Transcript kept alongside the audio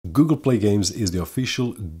Google Play Games is the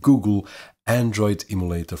official Google Android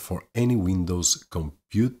emulator for any Windows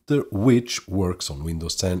computer, which works on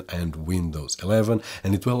Windows 10 and Windows 11,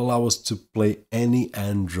 and it will allow us to play any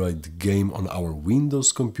Android game on our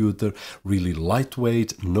Windows computer. Really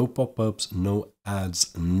lightweight, no pop-ups, no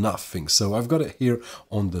ads, nothing. So I've got it here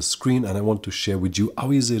on the screen, and I want to share with you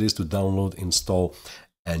how easy it is to download, install,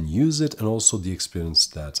 and use it, and also the experience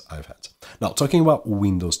that I've had. Now, talking about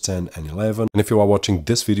Windows 10 and 11, and if you are watching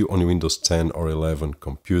this video on your Windows 10 or 11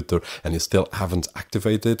 computer and you still haven't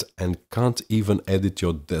activated and can't even edit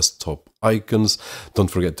your desktop icons,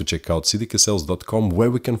 don't forget to check out cdksales.com,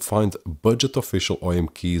 where we can find budget official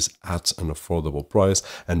OEM keys at an affordable price,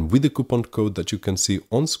 and with the coupon code that you can see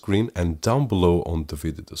on screen and down below on the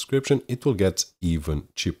video description, it will get even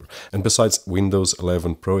cheaper. And besides Windows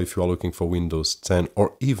 11 Pro, if you are looking for Windows 10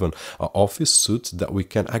 or even an Office suite that we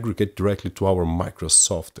can aggregate directly to our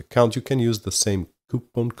Microsoft account, you can use the same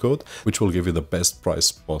coupon code, which will give you the best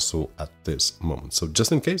price possible at this moment. So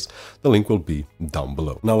just in case, the link will be down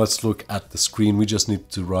below. Now let's look at the screen. We just need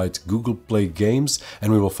to write Google Play Games,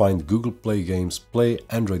 and we will find Google Play Games, play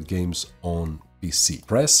Android games on PC.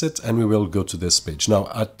 Press it and we will go to this page. Now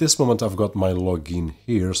at this moment I've got my login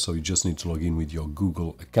here, so you just need to log in with your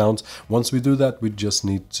Google account. Once we do that, we just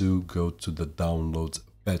need to go to the download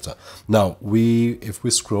beta. Now if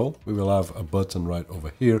we scroll, we will have a button right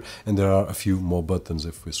over here, and there are a few more buttons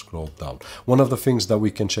if we scroll down. One of the things that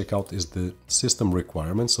we can check out is the system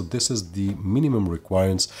requirements. So this is the minimum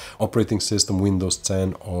requirements: operating system Windows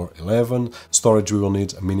 10 or 11. Storage, we will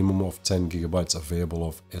need a minimum of 10 gigabytes available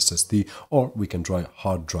of SSD, or we can try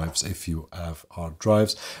hard drives if you have hard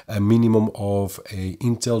drives. A minimum of a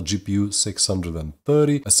Intel GPU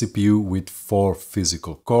 630, a CPU with 4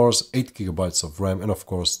 physical cores, 8 gigabytes of RAM, and of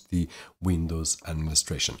course the Windows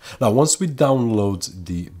administration. Now once we download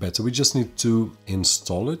the beta, we just need to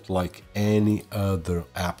install it like any other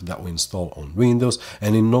app that we install on Windows,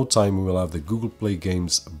 and in no time we will have the Google Play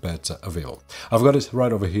Games beta available. I've got it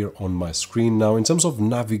right over here on my screen. Now in terms of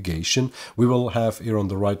navigation, we will have here on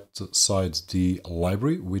the right side the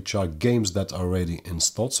library, which are games that are already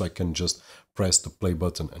installed, so I can just press the play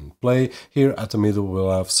button and play. Here at the middle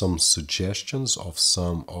we'll have some suggestions of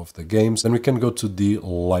some of the games. Then we can go to the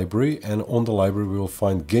library, and on the library we will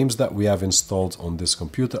find games that we have installed on this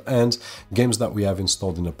computer and games that we have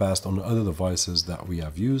installed in the past on other devices that we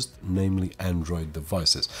have used, namely Android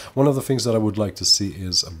devices. One of the things that I would like to see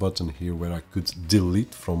is a button here where I could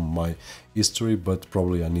delete from my history, but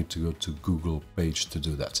probably I need to go to Google page to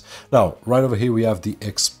do that. Now right over here we have the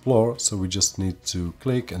Explore, so we just need to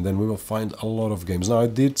click and then we will find a lot of games. Now I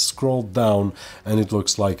did scroll down and it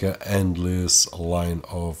looks like an endless line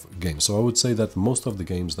of games, so I would say that most of the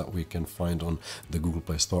games that we can find on the Google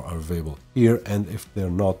Play Store are available here, and if they're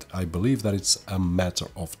not, I believe that it's a matter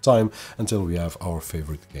of time until we have our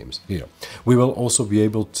favorite games here. We will also be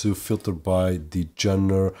able to filter by the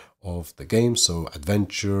genre of the game, so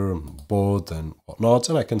adventure, board and whatnot,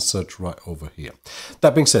 and I can search right over here.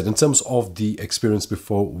 That being said, in terms of the experience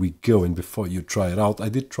before we go and before you try it out, I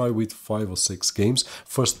did try with 5 or 6 games.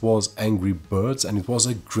 First was Angry Birds, and it was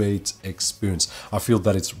a great experience. I feel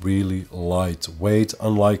that it's really lightweight,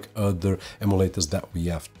 unlike other emulators that we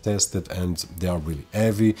have tested, and they are really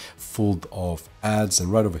heavy, full of ads,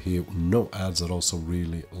 and right over here no ads at all, so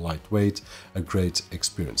really lightweight, a great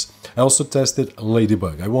experience. I also tested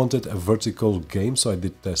Ladybug. I wanted a vertical game, so I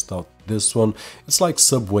did test out this one. It's like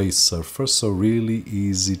Subway Surfer, so really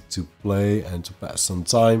easy to play and to pass some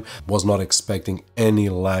time. Was not expecting any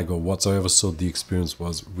lag or whatsoever, so the experience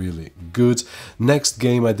was really good. Next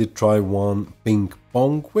game I did try one, Ping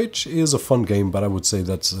Pong, which is a fun game, but I would say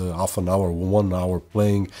that's half an hour, 1 hour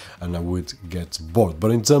playing and I would get bored.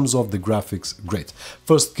 But in terms of the graphics, great.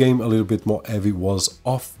 First game, a little bit more heavy, was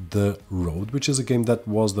Off the Road, which is a game that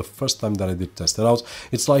was the first time that I did test it out.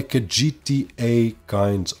 It's like a GTA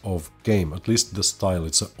kind of game, at least the style.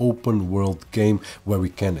 It's an open world game where we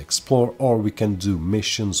can explore or we can do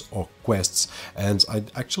missions or quests, and I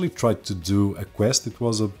actually tried to do a quest. It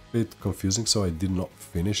was a bit confusing, so I did not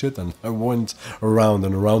finish it, and I went around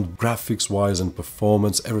and around. Graphics wise and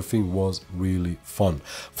performance, everything was really fun.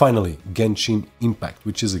 Finally, Genshin Impact,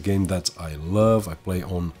 which is a game that I love. I play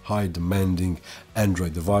on high demanding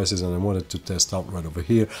Android devices, and I wanted to test out right over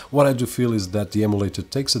here. What I do feel is that the emulator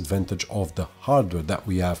takes advantage of the hardware that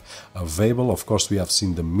we have available. Of course, we have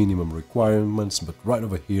seen the minimum requirements, but right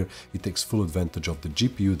over here it takes full advantage of the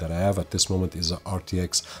GPU that I have at this moment. Is a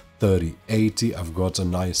RTX 3080. I've got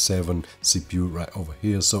an i7 CPU right over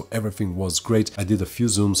here, so everything was great. I did a few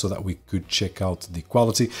zooms so that we could check out the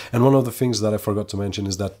quality. And one of the things that I forgot to mention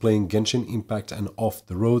is that playing Genshin Impact and Off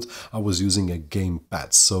the Road, I was using a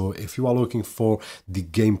gamepad. So if you are looking for the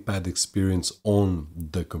gamepad experience on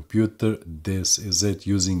the computer, this is it,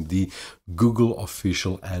 using the Google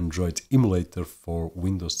official Android emulator for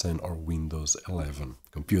Windows 10 or Windows 11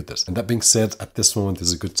 computers. And that being said, at this moment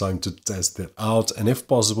is a good time to test it out, and if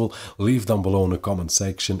possible, leave down below in the comment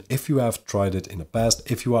section if you have tried it in the past,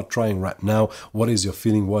 if you are trying right now, what is your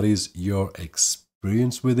feeling, what is your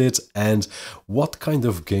experience with it, and what kind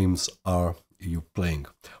of games are you playing.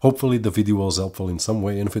 Hopefully the video was helpful in some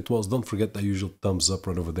way, and if it was, don't forget the usual thumbs up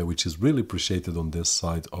right over there, which is really appreciated on this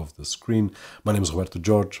side of the screen. My name is Roberto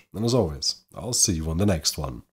Jorge, and as always, I'll see you on the next one.